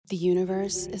The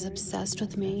universe is obsessed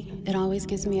with me. It always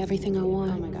gives me everything I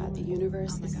want. Oh my God, the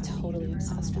universe is totally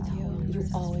obsessed with you. You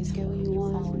always get what you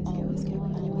want. Always get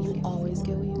what you want. You always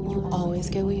get what you want. You always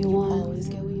get what you want. Always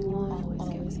get what you want.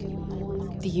 Always get what you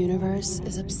want. The universe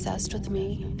is obsessed with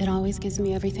me. It always gives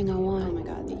me everything I want. Oh my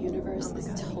God, the universe is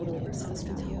totally obsessed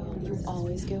with you. You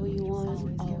always get what you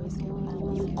want. Always get what you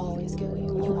want. You always get what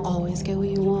you want. You always get what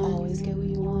you want. Always get what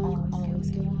you want. Always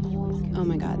get what you want. Oh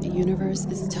my God, the universe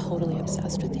is totally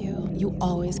obsessed with you. You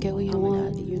always get what you want. Oh my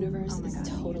God, the universe is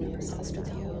totally obsessed with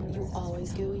you. You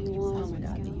always get what you want. Oh my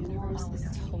God, the universe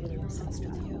is totally obsessed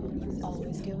with you. You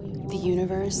always get what you want. The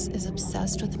universe is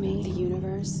obsessed with me. The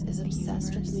universe is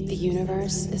obsessed with me. The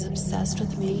universe is obsessed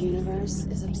with me. The universe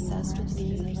is obsessed with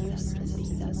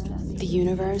me. The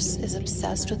universe is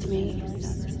obsessed with me. The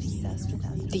universe is obsessed with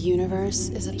me. The universe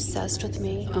is obsessed with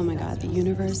me. Oh my God, the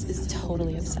universe is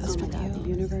totally obsessed with you. The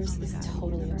universe is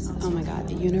totally obsessed. Oh my God,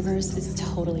 the universe is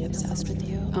totally obsessed with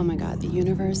you. Oh my God, the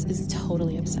universe is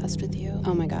totally obsessed with you.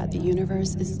 Oh my God, the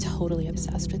universe is totally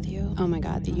obsessed with you. Oh my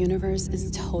God, the universe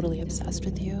is totally obsessed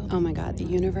with you. Oh my God, the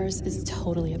universe is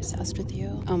totally obsessed with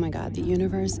you. Oh my God, the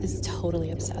universe is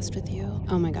totally obsessed with you.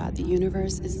 Oh my God, the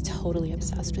universe is totally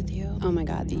obsessed with you. Oh my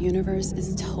God, the universe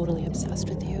is totally obsessed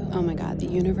with you. Oh my God, the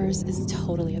universe is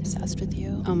totally obsessed with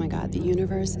you. Oh my God, the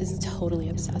universe is totally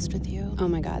obsessed with you. Oh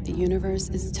my God, the universe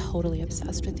is totally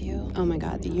obsessed with you. Oh my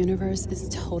God, the universe is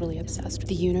totally obsessed.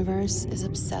 The universe is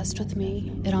obsessed with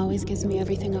me. It always gives me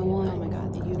everything I want. Oh my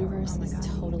God, the universe is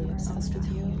totally obsessed with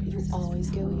you. You always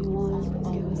get what you want.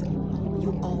 Always get what you want.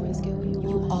 You always get what you want.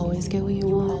 You always get what you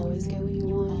want. Always get what you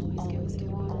want. Always get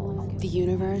what you want. The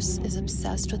universe is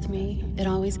obsessed with me. It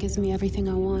always gives me everything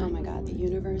I want. Oh my God, the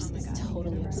universe is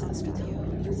totally obsessed with you.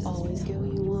 You always get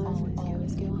what you want.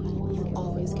 Always get what you want. You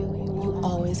always get what you want. You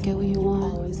always get what you want.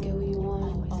 Always get what you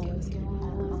want. Always get what you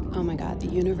want. Oh my God, the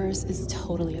universe is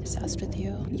totally obsessed with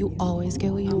you. You always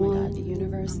get what you want. Oh my God, the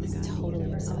universe is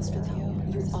totally obsessed with you.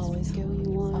 You always get what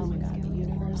you want. Oh my God, the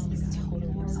universe is totally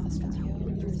obsessed with you.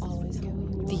 You always get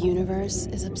what you want. The universe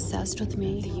is obsessed with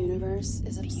me. The universe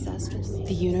is obsessed with me.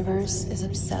 The universe is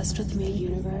obsessed with me. The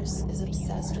universe is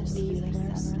obsessed with me.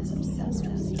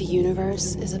 The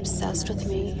universe is obsessed with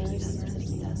me. The universe is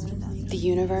obsessed with me. The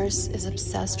universe is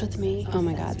obsessed with me. Oh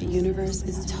my God, the universe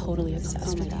is totally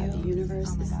obsessed with you. The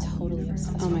universe is totally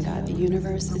obsessed. Oh my God, the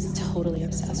universe is totally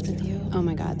obsessed with you. Oh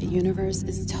my God, the universe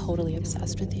is totally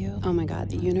obsessed with you. Oh my God,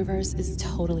 the universe is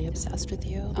totally obsessed with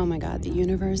you. Oh my God, the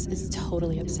universe is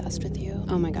totally obsessed with you.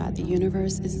 Oh my God, the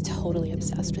universe is totally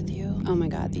obsessed with you. Oh my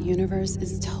God, the universe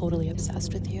is totally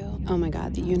obsessed with you. Oh my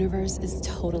God, the universe is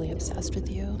totally obsessed with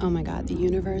you. Oh my God, the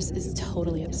universe is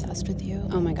totally obsessed with you.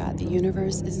 Oh my God, the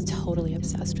universe is totally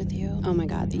obsessed with you. Oh my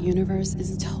God, the universe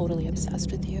is totally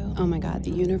obsessed with you. Oh my God, the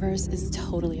universe is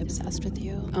totally obsessed with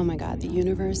you. Oh my God, the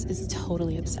universe is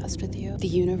totally obsessed with you. The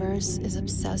universe is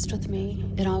obsessed with me.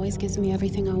 It always gives me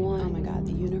everything I want. Oh my God,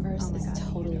 the universe is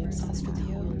totally obsessed with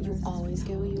you. You always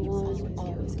get what you want. You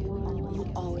always get what you want.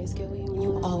 You always get what you want.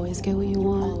 You always get what you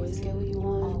want. Always get what you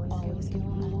want. Always get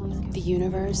what you want. The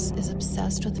universe is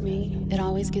obsessed with me. It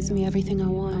always gives me everything I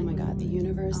want. Oh my God, the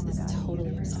universe is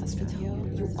totally obsessed with you.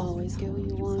 You always get what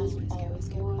you want. Always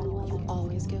get what you want. You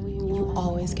always get what you want. You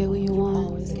always get what you want.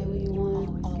 Always get what you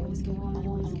want. Always get what you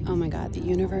want. Oh my God, the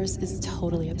universe is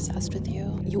totally obsessed with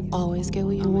you. You always get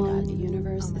what you want. Oh my God, the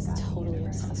universe is totally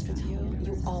obsessed with you.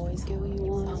 You always get what you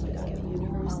want. Oh my God, the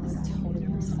universe is totally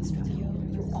obsessed with you.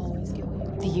 You always get what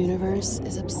you want. The universe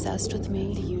is obsessed with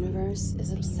me. The universe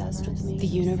is obsessed with me. The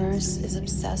universe is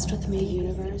obsessed with me. The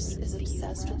universe is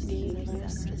obsessed with me.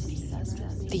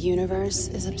 The universe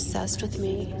is obsessed with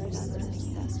me. The universe is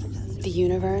obsessed with me. The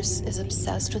universe is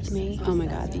obsessed with me. Oh my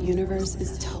God, the universe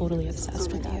is totally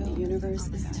obsessed with you. The universe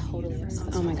is totally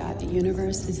obsessed. Oh my God, the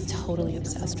universe is totally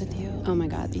obsessed with you. Oh my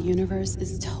God, the universe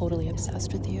is totally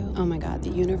obsessed with you. Oh my God, the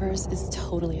universe is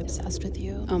totally obsessed with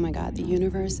you. Oh my God, the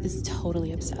universe is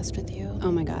totally obsessed with you.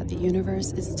 Oh my God, the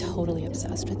universe is totally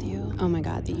obsessed with you. Oh my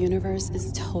God, the universe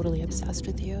is totally obsessed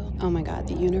with you. Oh my God,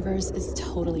 the universe is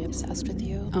totally obsessed with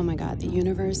you. Oh my God, the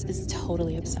universe is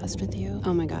totally obsessed with you.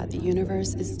 Oh my God, the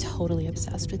universe is totally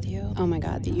obsessed with you. Oh my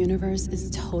God, the universe is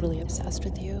totally obsessed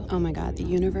with you. Oh my God, the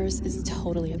universe is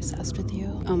totally obsessed with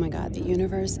you. Oh my God, the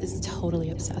universe is totally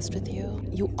obsessed with you.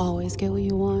 You always get what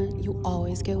you want. You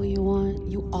always get what you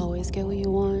want. You always get what you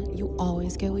want. You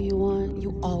always get what you want.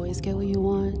 You always get what you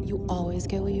want. You always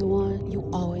get what you want.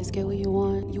 You always get what you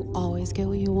want. You always get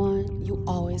what you want. You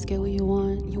always get what you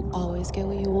want. You always get what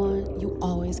you want. You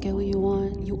always get what you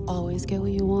want. You always get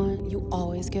what you want. You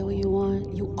always get what you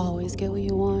want. You always get what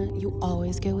you want. You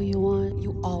always get what you want.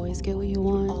 You always get what you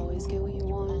want. Always get what you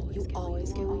want. You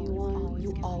always get what you want.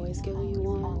 You always get what you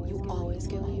want.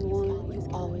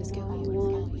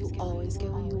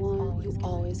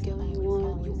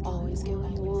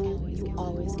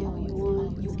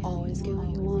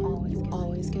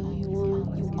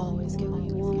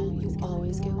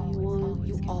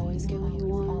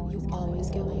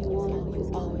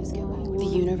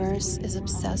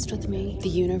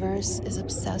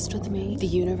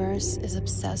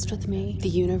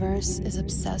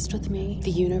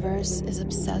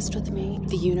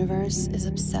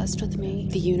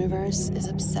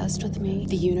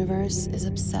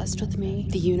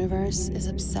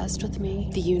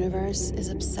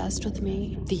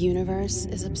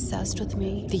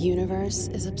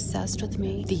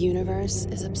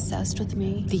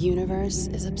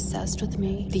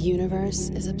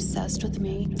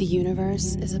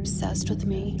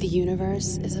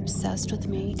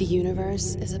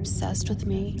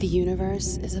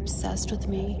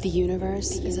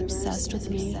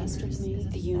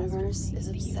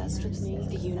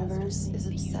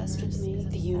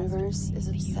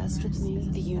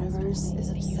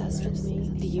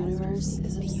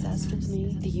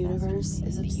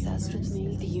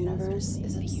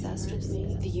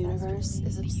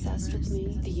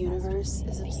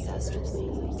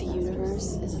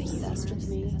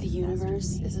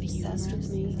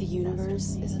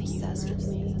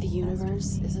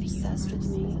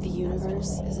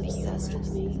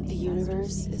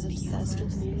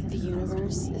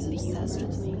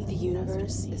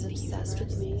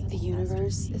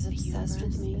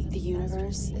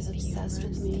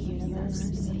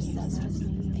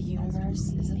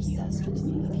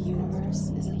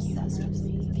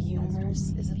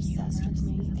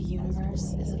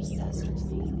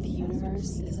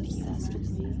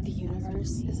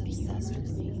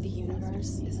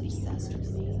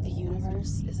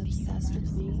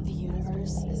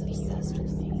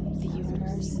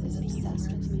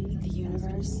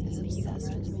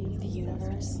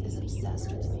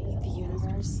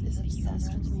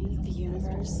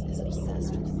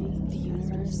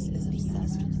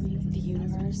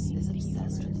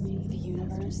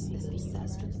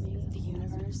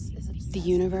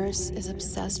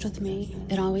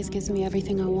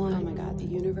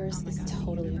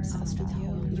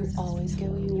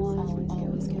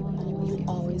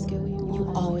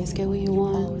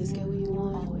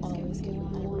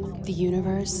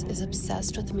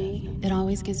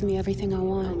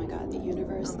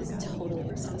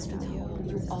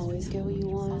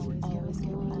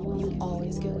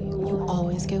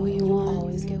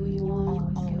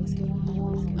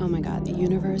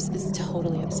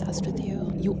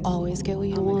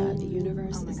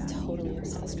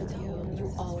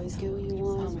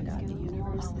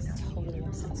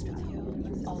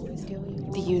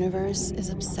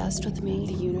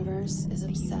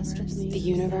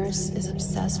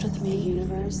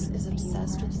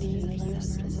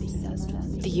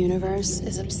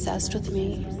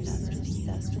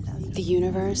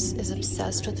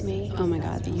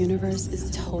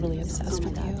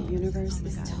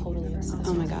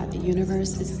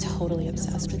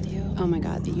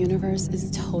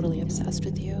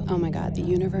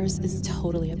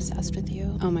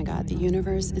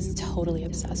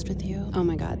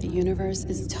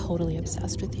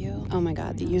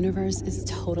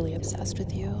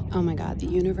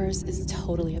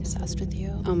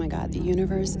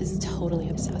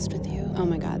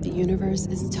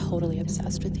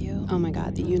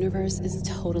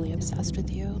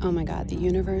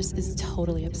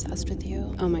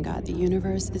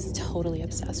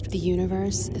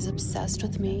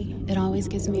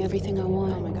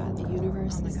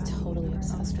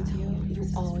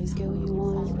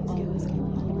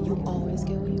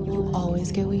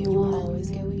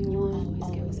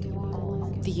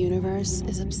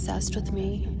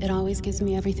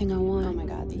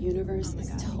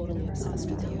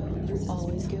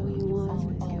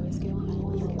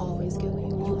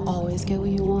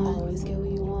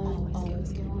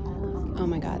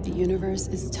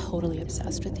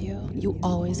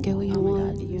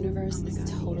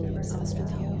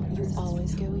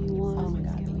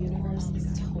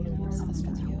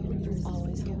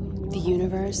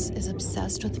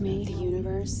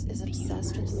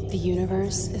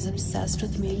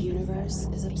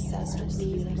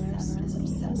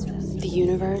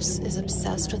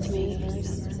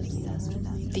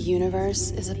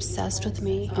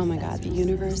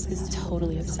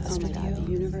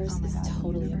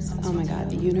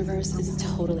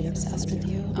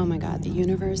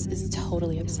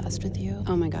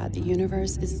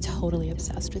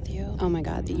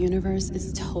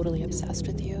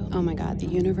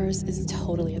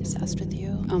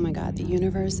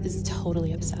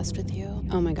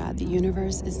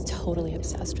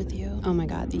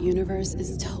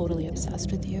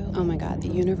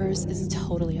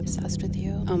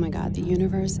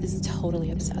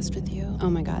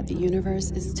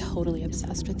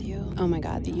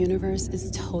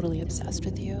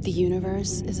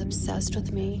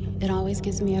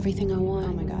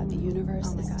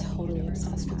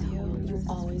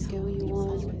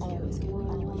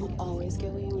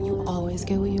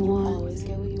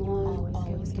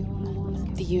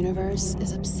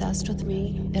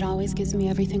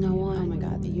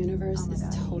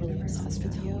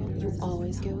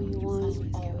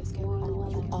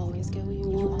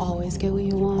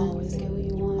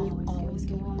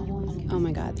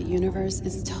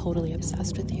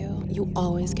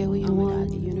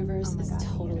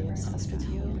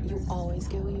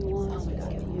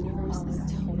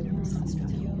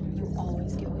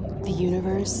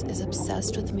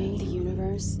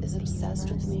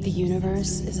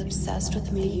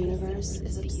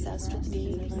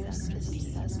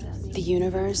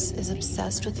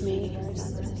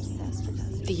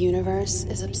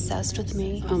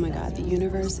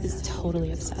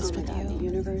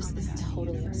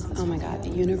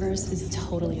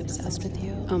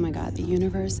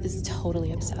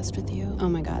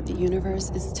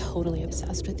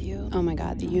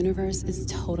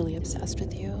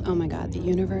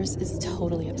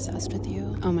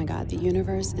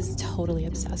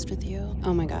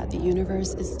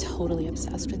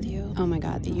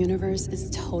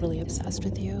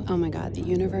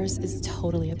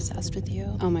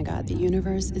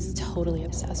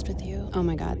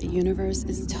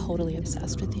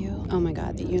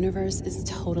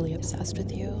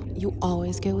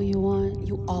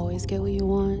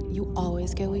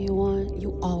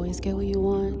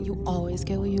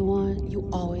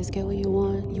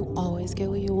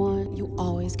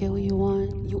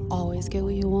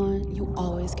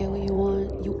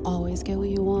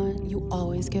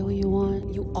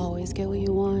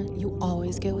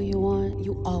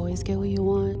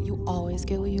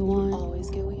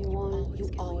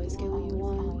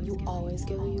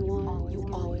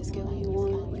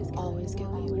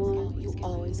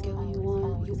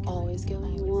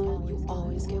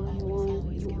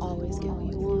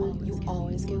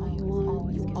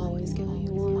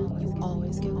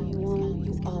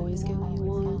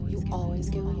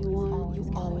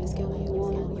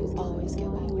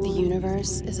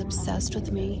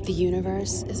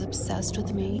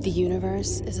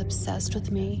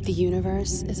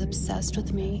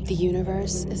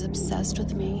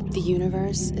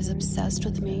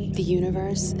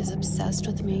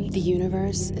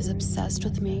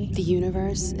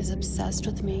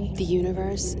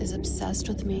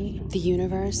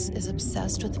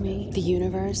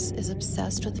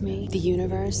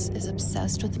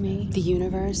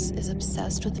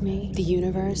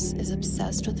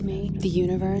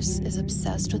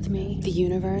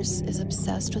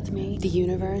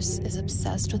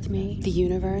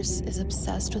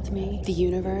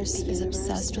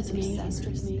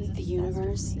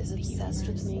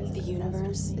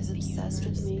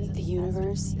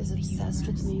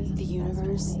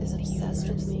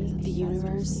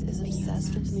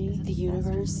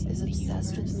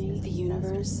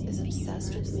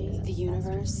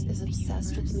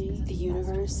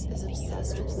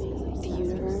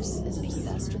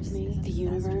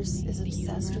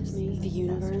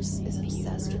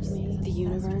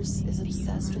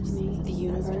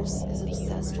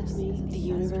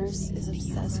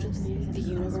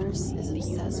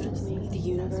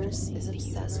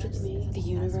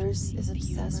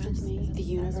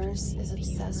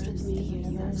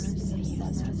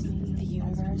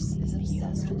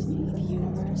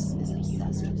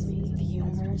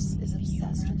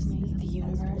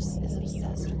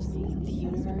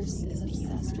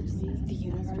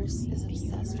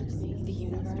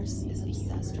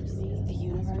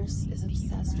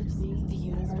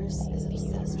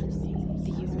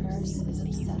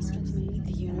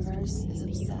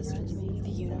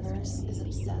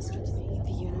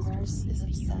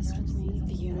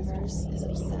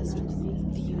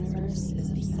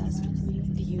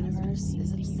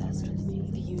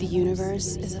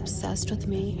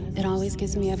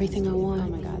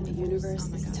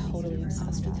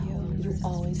 You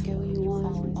always get what you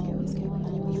want.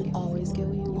 You always get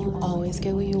what you want. You always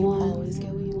get what you want.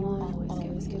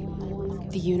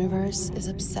 The universe is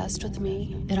obsessed with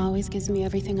me. It always gives me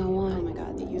everything I want. Oh my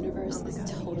God, the universe is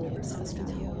totally obsessed with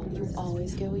you. You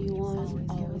always get what you want. You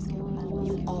always get what you want.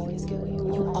 You always get what you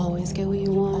want. Always get what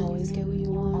you want. Always get what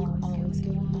you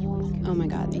want. Oh my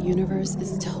God, the universe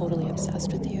is totally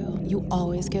obsessed with you. You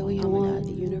always get what you want. Oh my God,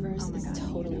 the universe is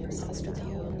totally obsessed with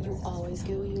you. You always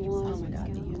get what you want. Oh my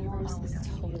God, the universe is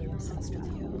totally obsessed with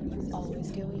you. You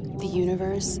always get what you want. The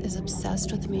universe is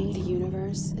obsessed with me. The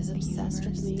universe is obsessed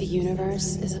with me. The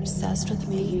universe is obsessed with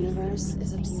me. The universe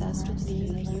is obsessed with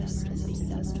me.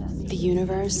 The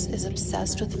universe is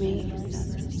obsessed with me.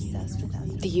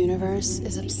 The universe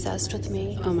is obsessed with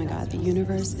me. Oh my God, the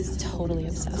universe is totally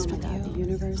obsessed with you. The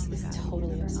universe is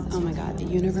totally obsessed. Oh my God, the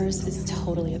universe is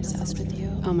totally obsessed with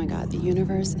you. Oh my God, the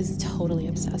universe is totally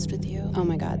obsessed with you. Oh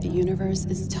my God, the universe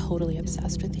is totally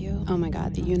obsessed with you. Oh my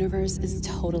God, the universe is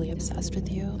totally obsessed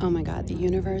with you. Oh my God, the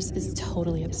universe is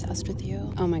totally obsessed with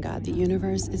you. Oh my God, the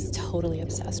universe is totally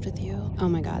obsessed with you. Oh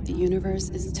my God, the universe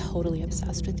is totally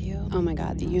obsessed with you. Oh my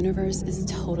God, the universe is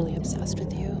totally obsessed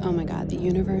with you. Oh my God, the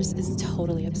universe is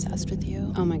totally obsessed with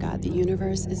you. Oh my God, the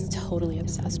universe is totally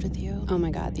obsessed with you. Oh my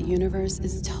God, the universe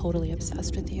is totally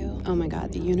obsessed with you. Oh my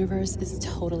God, the universe is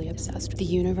totally obsessed. The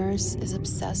universe is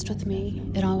obsessed with me.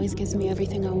 It always gives me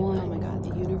everything I want. Oh my God,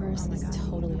 the universe is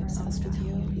totally obsessed with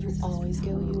you. You always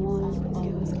get what you want. You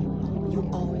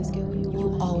always get what you want.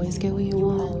 You always get what you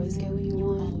want. Always get what you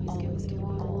want. Always get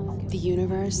what you want. The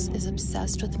universe is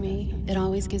obsessed with me. It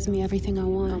always gives me everything I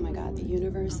want. Oh my God, the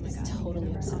universe is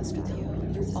totally obsessed with you.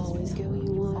 You always get what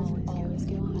you want. Always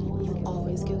get what you want. You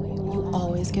always get what you want. You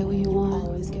always get what you want.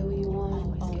 Always get what you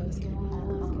want. Always get what you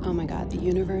want. Oh my God, the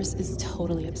universe is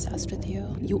totally obsessed with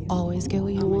you. You always get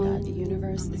what you want. Oh my God, the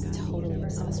universe is totally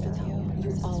obsessed with you.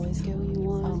 You always get what you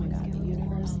want. Oh my God, the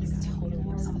universe is totally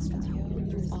obsessed with you.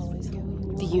 You always get what you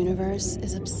want. The universe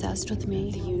is obsessed with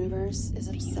me. The universe is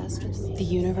obsessed with me. The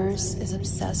universe is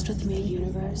obsessed with me. The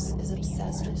universe is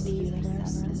obsessed with me.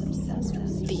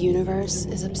 The universe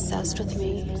is obsessed with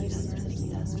me. The universe is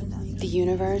obsessed with me. The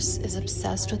universe is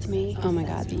obsessed with me. Oh my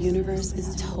God, the universe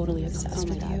is totally obsessed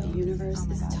with you. The universe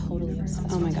is totally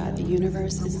obsessed. Oh my God, the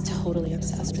universe is totally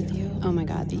obsessed with you. Oh my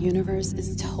God, the universe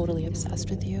is totally obsessed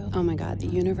with you. Oh my God, the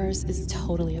universe is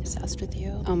totally obsessed with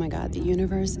you. Oh my God, the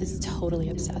universe is totally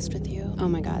obsessed with you. Oh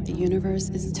my God, the universe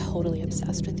is totally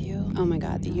obsessed with you. Oh my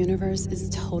God, the universe is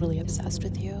totally obsessed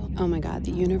with you. Oh my God,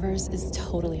 the universe is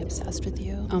totally obsessed with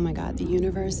you. Oh my God, the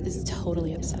universe is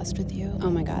totally obsessed with you.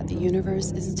 Oh my God, the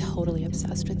universe is totally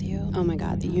obsessed with you. Oh my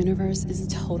God, the universe is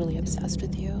totally obsessed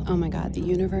with you. Oh my God, the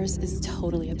universe is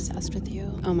totally obsessed with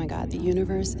you. Oh my God, the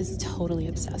universe is totally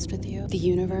obsessed with you. The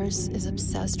universe is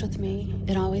obsessed with me.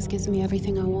 It always gives me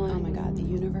everything I want. Oh my God, the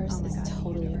universe is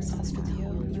totally obsessed with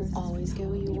you. You always get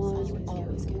what you want. You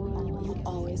always get what you want. You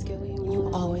always get what you want. You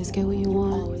always get what you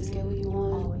want. Always get what you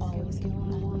want. Always get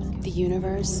what you want. The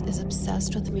universe is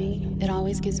obsessed with me. It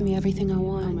always gives me everything I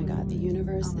want. Oh my God, the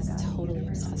universe is totally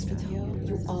obsessed with you.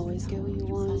 You always get what you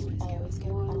want. Always get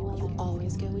what you want. You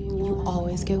always get what you want. You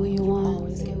always get what you want.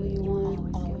 Always get what you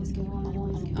want. Always get what you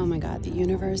want. Oh my God, the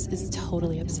universe is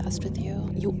totally obsessed with you.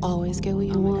 You always get what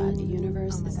you want. Oh my God, the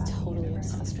universe is totally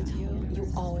obsessed with you.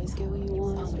 You always get what you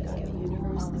want. Oh my God, the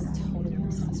universe is totally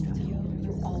obsessed with you.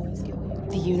 You always get what you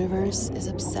want. The universe is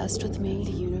obsessed with me.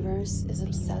 The universe is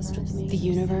obsessed with me. The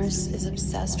universe is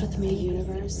obsessed with me. The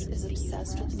universe is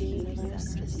obsessed with me.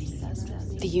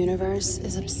 The universe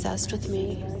is obsessed with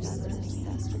me. The universe is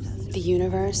obsessed with me. The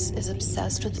universe is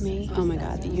obsessed with me. Oh my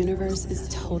God, the universe is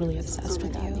totally obsessed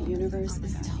with you. The universe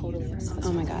is totally obsessed.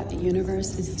 Oh my God, the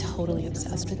universe is totally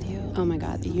obsessed with you. Oh my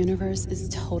God, the universe is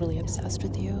totally obsessed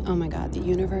with you. Oh my God, the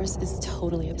universe is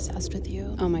totally obsessed with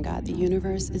you. Oh my God, the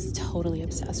universe is totally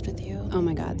obsessed with you. Oh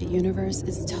my God, the universe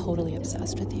is totally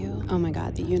obsessed with you. Oh my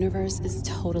God, the universe is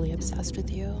totally obsessed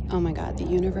with you. Oh my God, the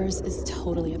universe is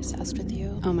totally obsessed with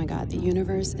you. Oh my God, the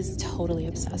universe is totally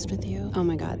obsessed with you. Oh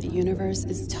my God, the universe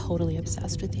is totally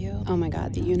obsessed with you. Oh my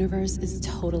God, the universe is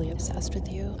totally obsessed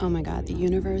with you. Oh my God, the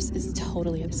universe is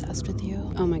totally obsessed with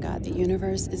you. Oh my God, the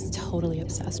universe is totally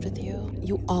obsessed with you.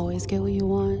 You always get what you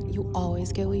want. You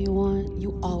always get what you want.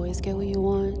 You always get what you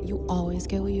want. You always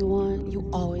get what you want. You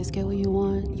always get what you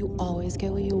want. You always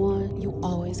get what you want. You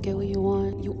always get what you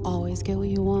want. You always get what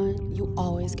you want. You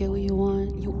always get what you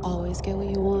want. You always get what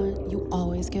you want. You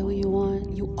always get what you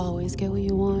want. You always get what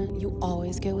you want. You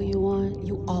always get what you want.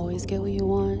 You always get what you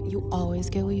want. You always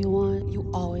get what you want. You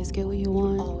always get what you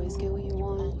want. Always get what you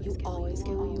want. You always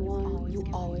get what you want. You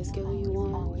always get what you want. You always get what you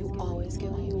want. You always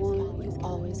get what you want. You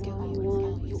always get what you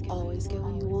want. You always get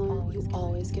what you want. You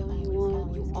always get what you want.